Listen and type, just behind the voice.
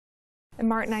And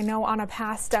Martin, I know on a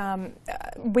past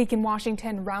Week in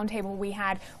Washington roundtable we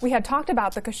had talked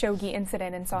about the Khashoggi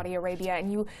incident in Saudi Arabia,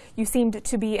 and you seemed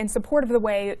to be in support of the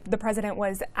way the president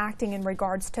was acting in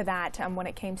regards to that when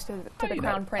it came to the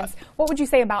Crown Prince. What would you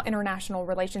say about international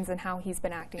relations and how he's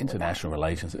been acting? International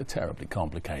relations are a terribly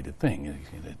complicated thing. You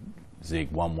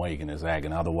zig one way, you're going to zag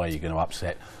another way. You're going to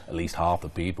upset at least half the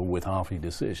people with half your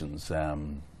decisions.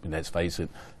 Let's face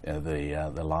it,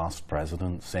 the last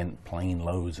president sent plane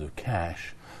loads of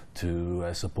cash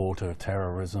to support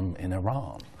terrorism in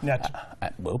Iran.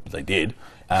 Well, they did.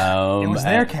 It was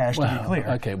their cash, to be clear.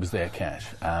 Okay, it was their cash.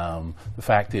 The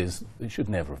fact is, they should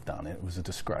never have done it. It was a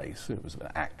disgrace. It was an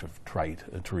act of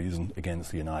treason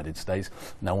against the United States.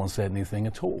 No one said anything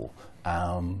at all.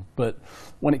 But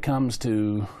when it comes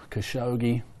to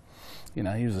Khashoggi, you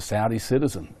know, he was a Saudi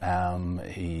citizen.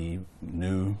 He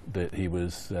knew that he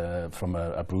was from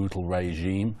a brutal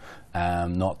regime,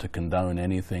 not to condone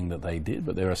anything that they did,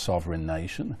 but they're a sovereign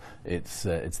nation. It's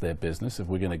their business. If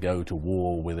we're going to go to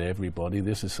war with everybody,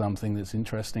 this is something that's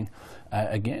interesting.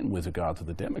 Again, with regard to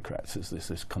the Democrats, is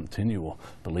this continual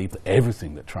belief that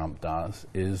everything that Trump does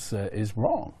is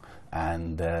wrong,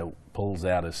 and pulls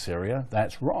out of Syria.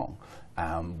 That's wrong.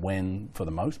 When, for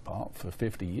the most part, for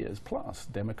 50 years plus,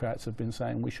 Democrats have been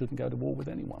saying we shouldn't go to war with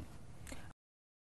anyone.